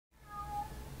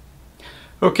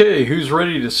Okay, who's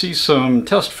ready to see some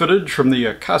test footage from the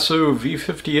Akaso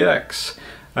V50X?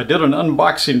 I did an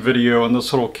unboxing video on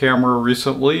this little camera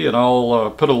recently, and I'll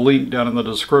put a link down in the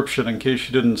description in case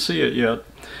you didn't see it yet.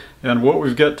 And what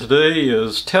we've got today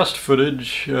is test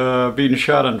footage being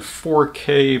shot in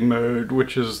 4K mode,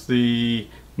 which is the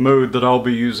mode that I'll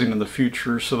be using in the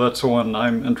future, so that's the one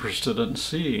I'm interested in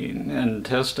seeing and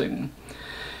testing.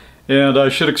 And I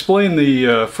should explain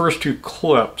the first two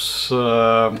clips.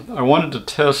 I wanted to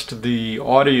test the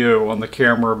audio on the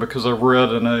camera because I've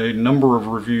read in a number of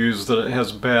reviews that it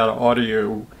has bad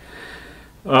audio.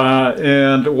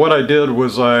 And what I did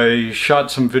was I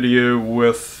shot some video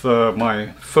with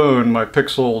my phone, my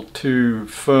Pixel 2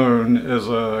 phone, as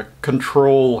a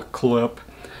control clip.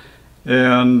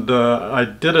 And I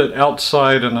did it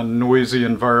outside in a noisy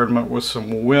environment with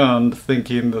some wind,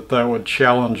 thinking that that would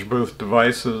challenge both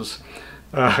devices.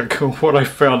 What I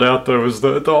found out though is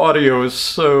that the audio is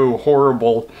so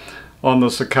horrible on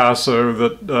this Akaso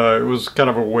that it was kind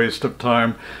of a waste of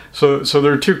time. So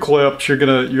there are two clips. You're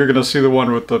gonna see the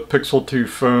one with the Pixel 2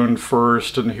 phone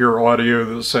first and hear audio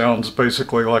that sounds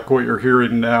basically like what you're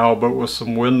hearing now, but with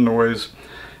some wind noise.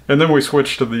 And then we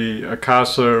switch to the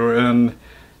Akaso, and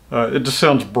it just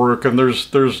sounds broken.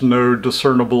 There's no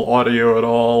discernible audio at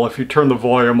all. If you turn the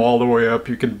volume all the way up,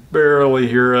 you can barely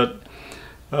hear it.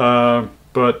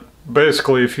 But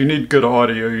basically, if you need good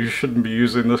audio, you shouldn't be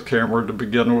using this camera to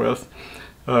begin with,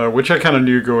 which I kind of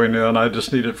knew going in. I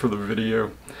just need it for the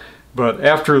video. But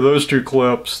after those two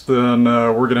clips, then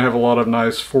we're going to have a lot of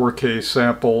nice 4K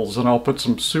samples, and I'll put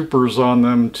some supers on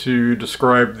them to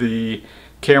describe the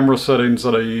camera settings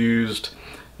that I used.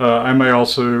 I may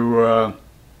also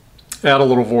add a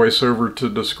little voiceover to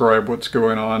describe what's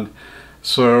going on.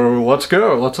 So let's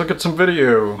go. Let's look at some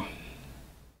video.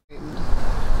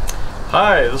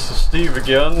 Hi, this is Steve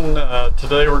again.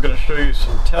 Today we're going to show you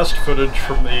some test footage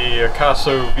from the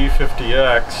Akaso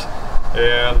V50X,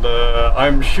 and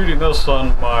I'm shooting this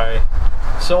on my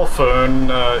cell phone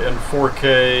in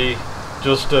 4K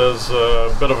just as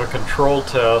a bit of a control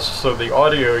test. So the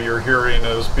audio you're hearing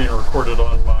is being recorded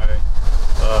on my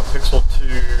Pixel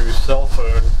 2 cell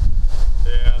phone.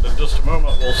 And in just a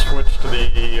moment we'll switch to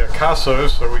the Akaso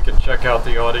so we can check out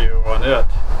the audio on it.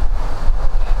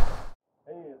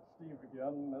 Hey, it's Steve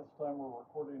again. This time we're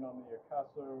recording on the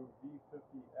Akaso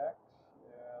V50X,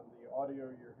 and the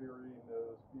audio you're hearing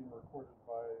is being recorded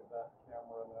by that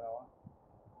camera now.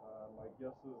 My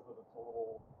guess is that it's a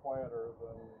little quieter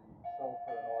than the cell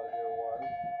phone audio was.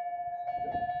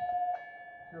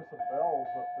 Hear some bells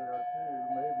up there too,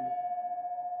 maybe.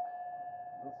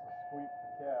 This is Squeak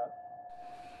the cat.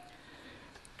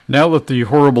 Now that the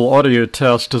horrible audio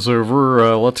test is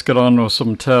over, let's get on with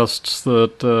some tests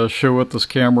that show what this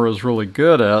camera is really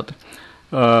good at.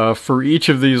 For each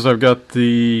of these, I've got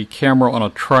the camera on a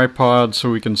tripod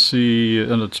so we can see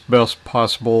in its best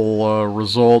possible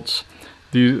results.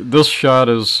 This shot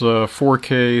is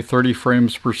 4K, 30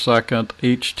 frames per second,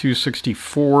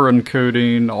 H.264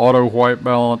 encoding, auto white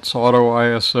balance, auto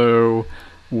ISO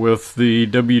with the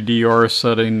WDR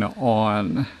setting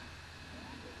on.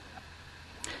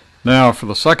 Now for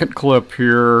the second clip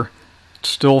here, it's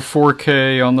still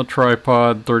 4K on the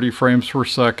tripod, 30 frames per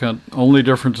second. Only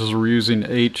difference is we're using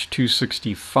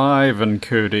H.265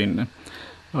 encoding.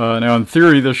 Now in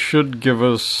theory this should give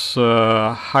us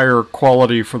higher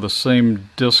quality for the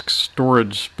same disk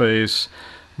storage space,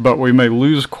 but we may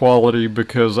lose quality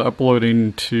because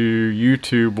uploading to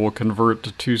YouTube will convert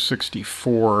to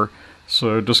 264.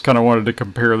 So just kind of wanted to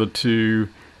compare the two,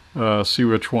 see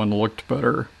which one looked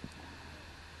better.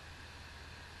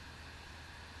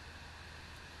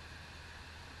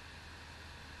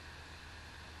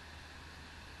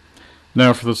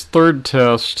 Now for this third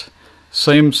test,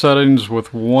 same settings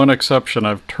with one exception.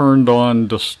 I've turned on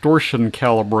distortion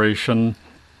calibration.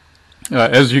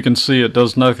 As you can see, it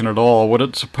does nothing at all. What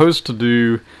it's supposed to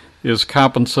do is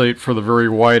compensate for the very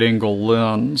wide angle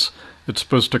lens. It's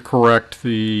supposed to correct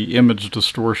the image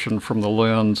distortion from the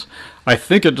lens. I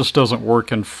think it just doesn't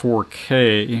work in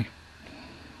 4K.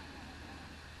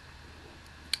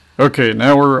 Okay,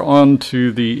 now we're on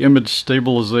to the image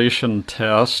stabilization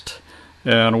test.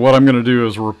 And what I'm going to do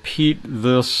is repeat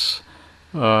this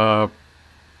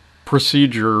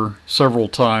procedure several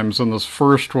times. In this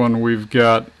first one, we've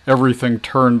got everything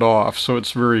turned off, so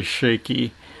it's very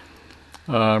shaky.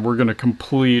 We're going to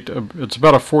complete, it's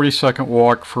about a 40-second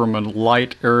walk from a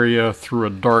light area through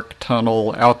a dark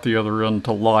tunnel out the other end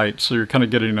to light, so you're kind of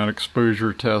getting an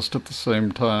exposure test at the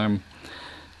same time.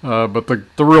 But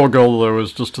the real goal, though,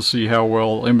 is just to see how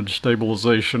well image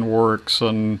stabilization works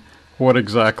and what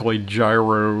exactly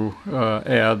gyro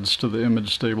adds to the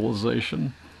image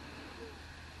stabilization.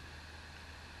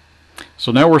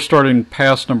 So now we're starting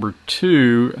pass number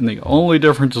 2, and the only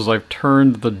difference is I've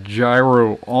turned the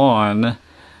gyro on,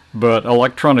 but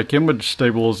electronic image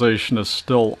stabilization is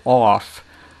still off.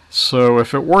 So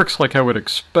if it works like I would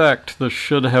expect, this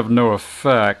should have no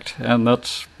effect, and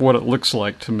that's what it looks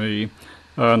like to me.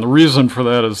 And the reason for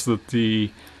that is that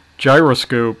the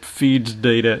gyroscope feeds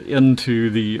data into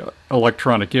the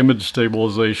electronic image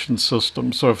stabilization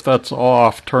system. So if that's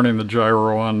off, turning the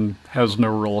gyro on has no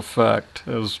real effect,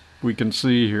 as we can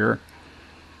see here.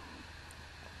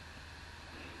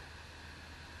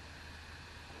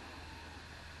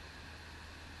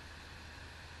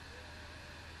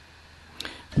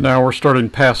 Now we're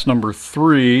starting pass number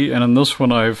 3, and in this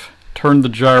one I've turned the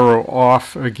gyro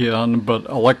off again, but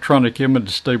electronic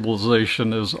image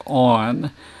stabilization is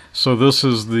on. So this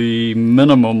is the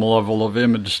minimum level of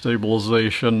image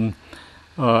stabilization.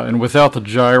 And without the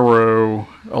gyro,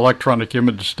 electronic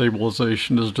image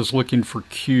stabilization is just looking for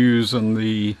cues in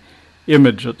the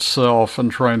image itself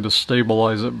and trying to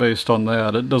stabilize it based on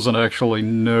that. It doesn't actually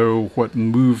know what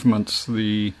movements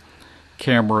the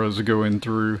camera is going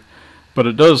through, but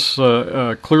it does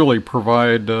clearly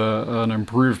provide an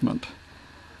improvement.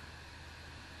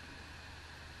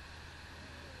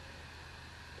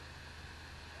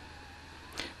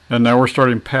 And now we're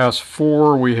starting pass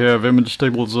 4. We have image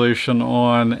stabilization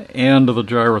on and the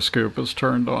gyroscope is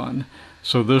turned on.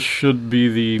 So this should be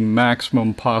the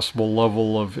maximum possible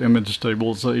level of image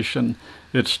stabilization.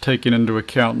 It's taking into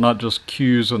account not just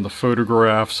cues in the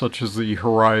photograph, such as the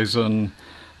horizon.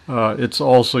 It's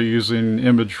also using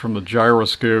image from the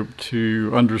gyroscope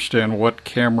to understand what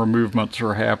camera movements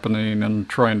are happening and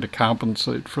trying to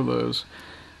compensate for those.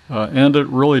 And it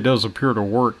really does appear to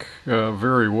work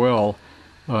very well.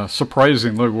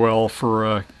 Surprisingly well for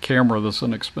a camera this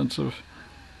inexpensive.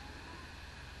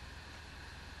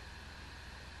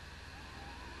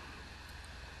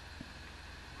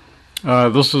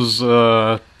 This is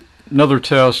another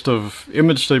test of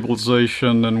image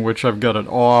stabilization in which I've got it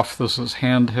off. This is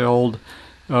handheld.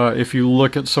 If you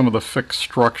look at some of the fixed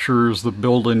structures, the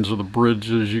buildings or the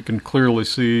bridges, you can clearly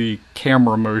see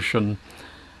camera motion.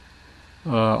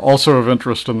 Also of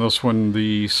interest in this one,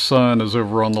 the sun is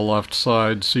over on the left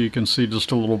side, so you can see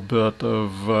just a little bit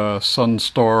of sun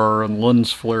star and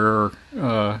lens flare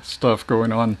stuff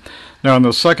going on. Now in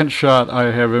the second shot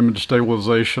I have image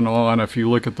stabilization on. If you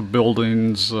look at the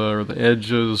buildings or the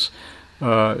edges,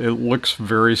 it looks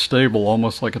very stable,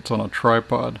 almost like it's on a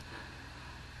tripod.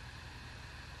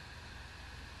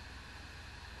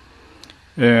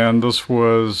 And this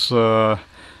was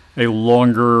a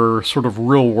longer sort of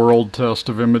real-world test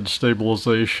of image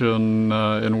stabilization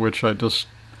in which I just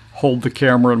hold the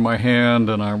camera in my hand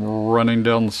and I'm running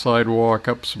down the sidewalk,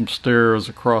 up some stairs,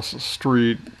 across the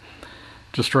street,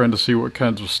 just trying to see what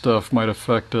kinds of stuff might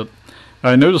affect it.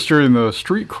 I noticed during the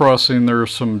street crossing there are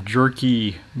some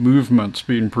jerky movements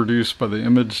being produced by the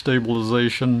image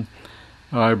stabilization.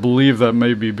 I believe that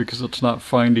may be because it's not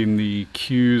finding the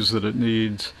cues that it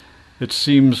needs. It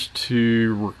seems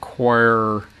to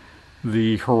require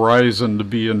the horizon to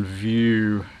be in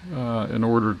view in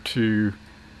order to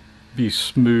be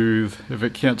smooth. If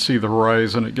it can't see the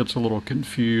horizon, it gets a little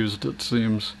confused, it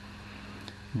seems.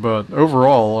 But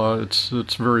overall, it's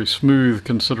very smooth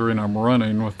considering I'm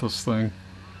running with this thing.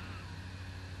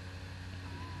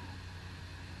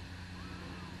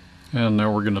 And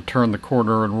now we're going to turn the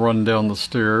corner and run down the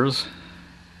stairs.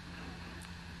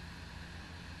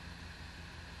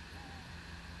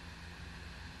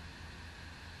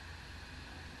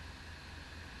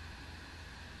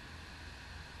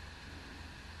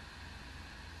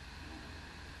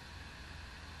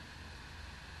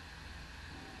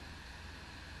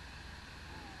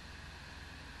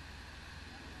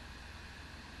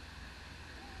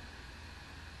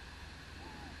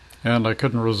 And I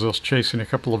couldn't resist chasing a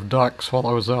couple of ducks while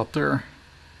I was out there.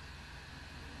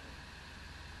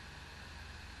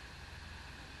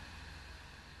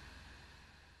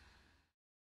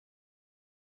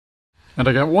 And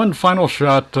I got one final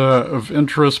shot of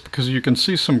interest because you can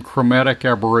see some chromatic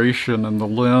aberration in the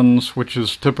lens, which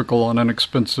is typical on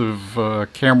inexpensive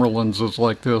camera lenses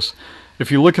like this.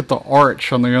 If you look at the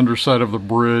arch on the underside of the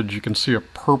bridge, you can see a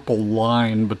purple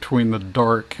line between the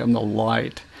dark and the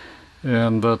light.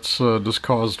 And that's just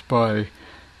caused by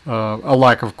a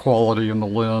lack of quality in the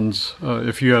lens.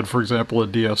 If you had, for example, a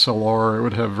DSLR, it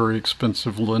would have very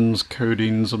expensive lens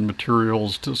coatings and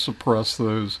materials to suppress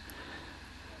those.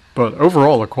 But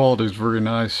overall, the quality is very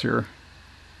nice here.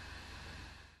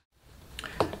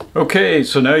 Okay,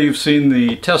 so now you've seen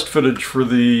the test footage for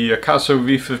the Akaso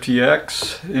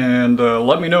V50X, and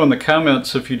let me know in the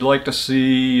comments if you'd like to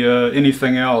see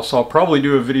anything else. I'll probably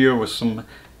do a video with some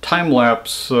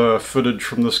time-lapse footage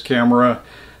from this camera.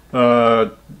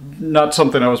 Not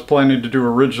something I was planning to do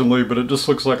originally, but it just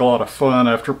looks like a lot of fun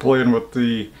after playing with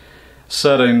the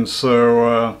settings.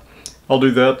 So I'll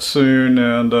do that soon,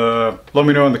 and let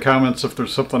me know in the comments if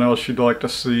there's something else you'd like to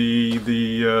see,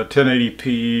 the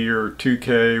 1080p or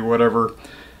 2K, whatever.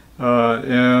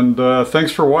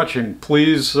 Thanks for watching.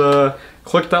 Please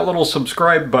click that little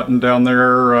subscribe button down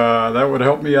there. That would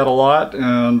help me out a lot,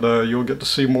 and you'll get to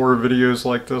see more videos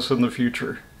like this in the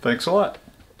future. Thanks a lot.